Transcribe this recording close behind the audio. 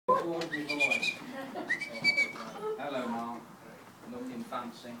towards me, boy. Hello, Mark. Looking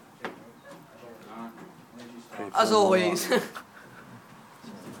fancy. Right. As always.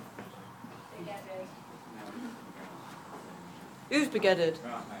 Who's begedded?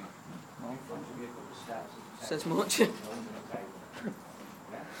 Right, mate. Says much. Put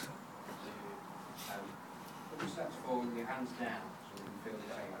your steps forward with your hands down so you can feel the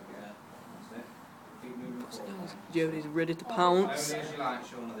table. Yeah. That's it. Keep moving forward. Jody's ready to Only pounce. as you like,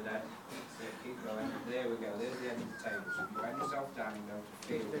 Sean of the day. That's it. Keep going. There we go. There's the end of the table. So if you bend yourself down and go to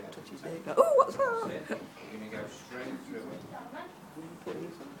feel the end of the table. Oh, what's that? That's it. You're going to go straight through it.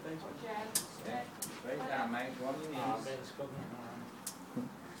 Yeah. Straight down, mate. Go on your knees. That's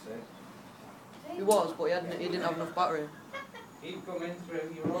it. He was, but he didn't have enough battery. Keep coming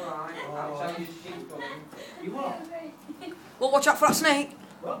through. You're alright. I'll tell you to keep coming. You what? Well, watch out for that snake.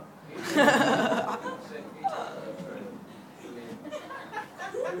 What? That's it. Keep coming through.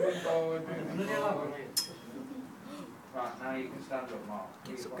 Moving forward, moving forward. Right, now you can stand up, Mark.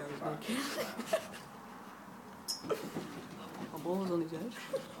 Gets Keep up, watching goes back. My ball's on his head.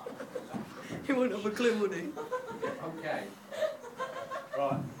 He wouldn't have a clue, would he? Okay.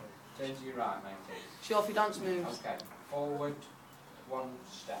 Right. Turn to your right, mate. Show off your dance moves. Okay. Forward one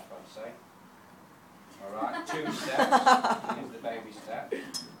step, I'd say. Alright, 2 steps. Here's the baby step.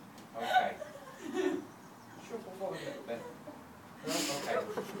 Okay. Shuffle forward a little bit. Okay.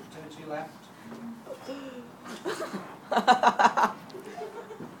 Turn to your left. Turn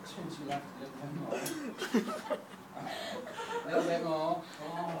to your left a little bit more. A little bit more.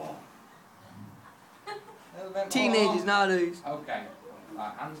 Oh. A little bit more. Teenagers nowadays. Okay.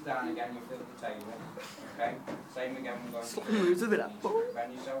 Right, hands down again, you feel the table. Okay? Same again, we're going Slow moves a bit up.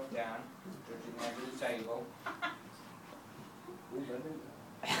 Bend yourself down, touching the edge of the table.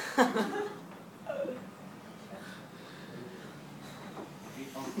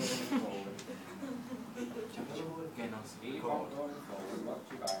 Keep on going forward. Keep on going forward, watch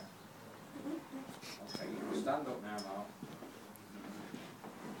your back. Okay, you can stand up now, Mark.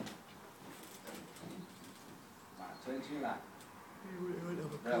 Right, turn to your left.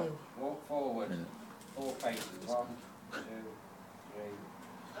 Well, walk forward. 4 paces. 1, 2, 3.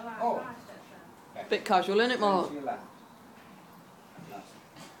 Oh! Okay. Bit casual, innit, Mark? Turn to your left.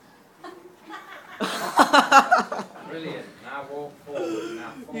 Brilliant. Now walk forward. Now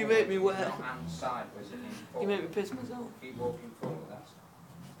forward. You make me wet. Not hand sideways. It means forward. You make me piss myself. Keep walking forward. That's.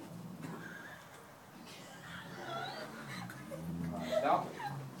 Right, stop.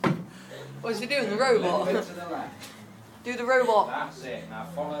 What's he doing? The A little robot? bit to the left. Do the robot. That's it. Now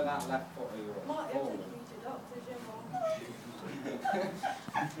follow that left foot of yours. Forward.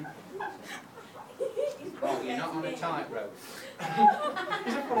 Oh, you're not on a tightrope.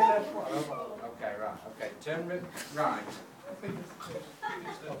 Okay, right. Okay, turn right.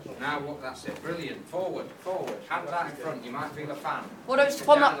 Now what? That's it. Brilliant. Forward, forward. Hands out in front. You might feel a fan. What don't step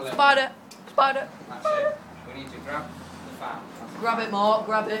on Down a that little. spider? Spider. That's it. We need to grab the fan. Grab it, Mark.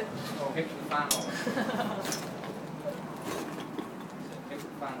 Grab it. Or pick the fan off. Pick the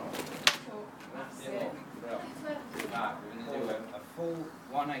fan off. Lift it up. Right, we're going to do a full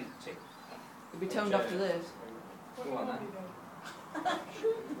 180. You'll be toned after this. Go on then.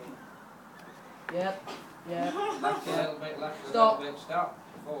 Yep. Yep. Left a little bit, left a Stop. little bit. Stop.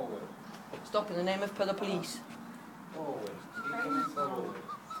 Forward. Stop in the name of the police. Forward. Keep coming forward.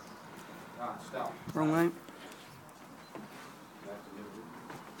 Right, stop. Wrong way. Left a little bit.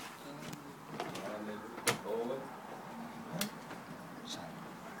 Right, a little bit. Forward.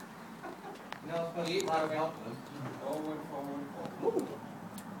 No, keep going. Forward, forward, forward.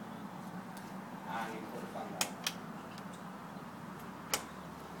 And you put the fan down.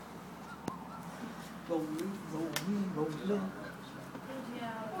 Rolling, rolling, rolling.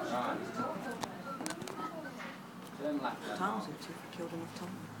 Right. Turn left then. Times Mark. it if we killed enough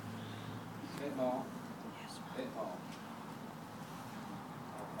time. Bit more. Yes. Bit more.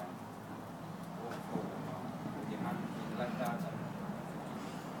 Okay. Walk forward, Mark. With your hand, with your left hand up.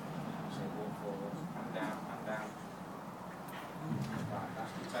 So walk forward. Hand down, hand down. Right,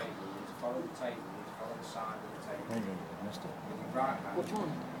 that's the table. You need to follow the table. You need to follow the side of the table. With your right hand. Which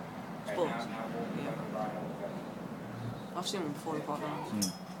one? Okay, now walk the other right over. I've seen one before, quite nice.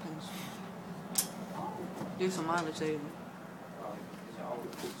 Depends. Do some mileage, do you? Right, is it all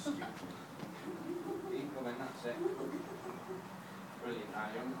stupid? Keep coming, that's it. Brilliant. Now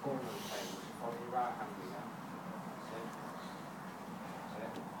you're on the corner of the table, so follow your right hand now. That's it. That's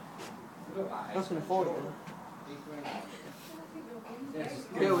it. Look like it. I can afford it. Keep going on. Yes.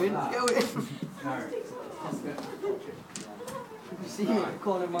 Go in, go in. You see me at the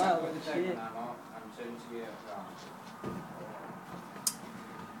corner of my eye with the shit. Now, Mark, and turn to your right.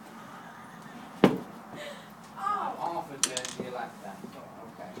 Turn to your left then.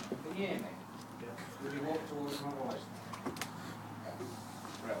 Okay. Can you hear me? Yeah. Will you walk towards my voice?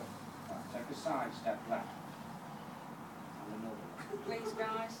 Brill. Right, take a side step left. And another one. Please,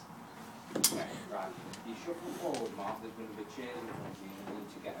 guys. Okay, right. You shuffle forward, Mark. There's going to be chairs in front of you. You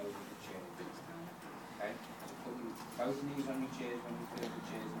need to get over the chair. Okay? So put both knees on your chairs when you feel the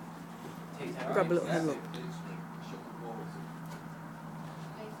chairs. Grab a little headlock. Shuffle forward.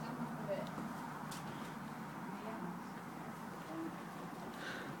 Please, don't move a bit.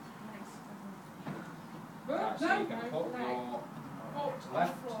 Right, so you can put your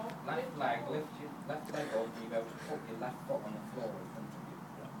left leg, lift your left leg up, and you go to put your left foot on the floor in front of you.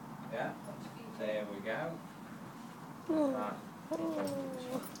 Yeah? There we go. Right.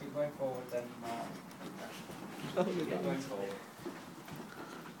 Keep going forward then, Mark. Keep going forward.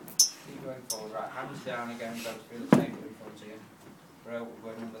 Keep going forward. Right, hands down again, go through the table in front of you. Bro, we're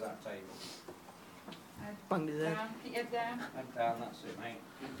going under that table. Bang it there. Down, keep your head down. Head down, that's it, mate.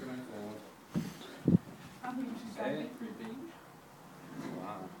 Keep going forward. Okay.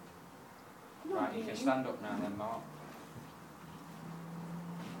 Wow. Right, you can stand up now then, Mark.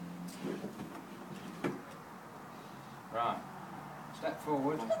 Right. Step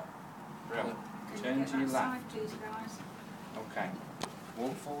forward. Brilliant. Turn to your left. Side, please, guys. Okay.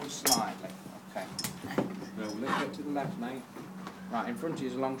 Walk forward slightly. Okay. Go a little bit to the left, mate. Right, in front of you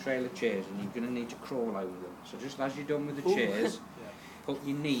is a long trail of chairs and you're going to need to crawl over them. So just as you're done with the chairs, put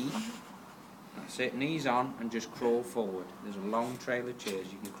your knee, that's it, knees on, and just crawl forward. There's a long trail of chairs.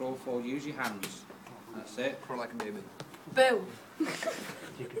 You can crawl forward, use your hands. That's it. Crawl like a baby. Bill! You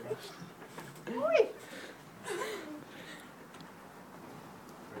can rest. Brilliant.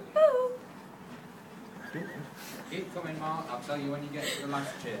 Keep coming, Mark. I'll tell you when you get to the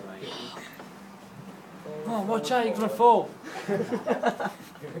last chair, mate. Come on, watch out, you're going to fall. Forward,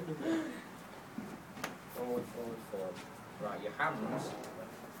 forward, forward. Right, your hands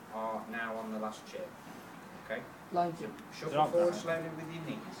are now on the last chair. Okay? Like So it. shuffle forward slowly with your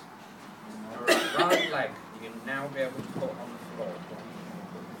knees. Alright, right leg, you can now be able to put on the floor.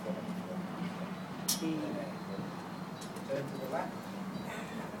 Turn to the left.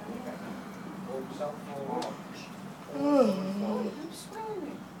 Walk yourself forward. Forward, forward.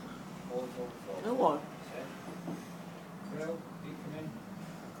 Forward, forward. You know what? Grill, you come in.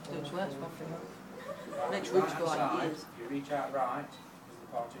 Don't swear, it's my finger. Right, Next root's right got hand like side, ears. you reach out right, is the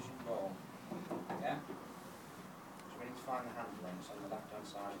partition wall. Yeah? So we need to find the handle on, it's on the left hand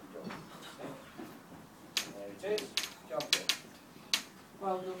side of the door. See? There it is. Job done.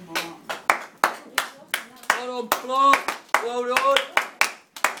 Well done, Mark. Well done, Flo. Well done.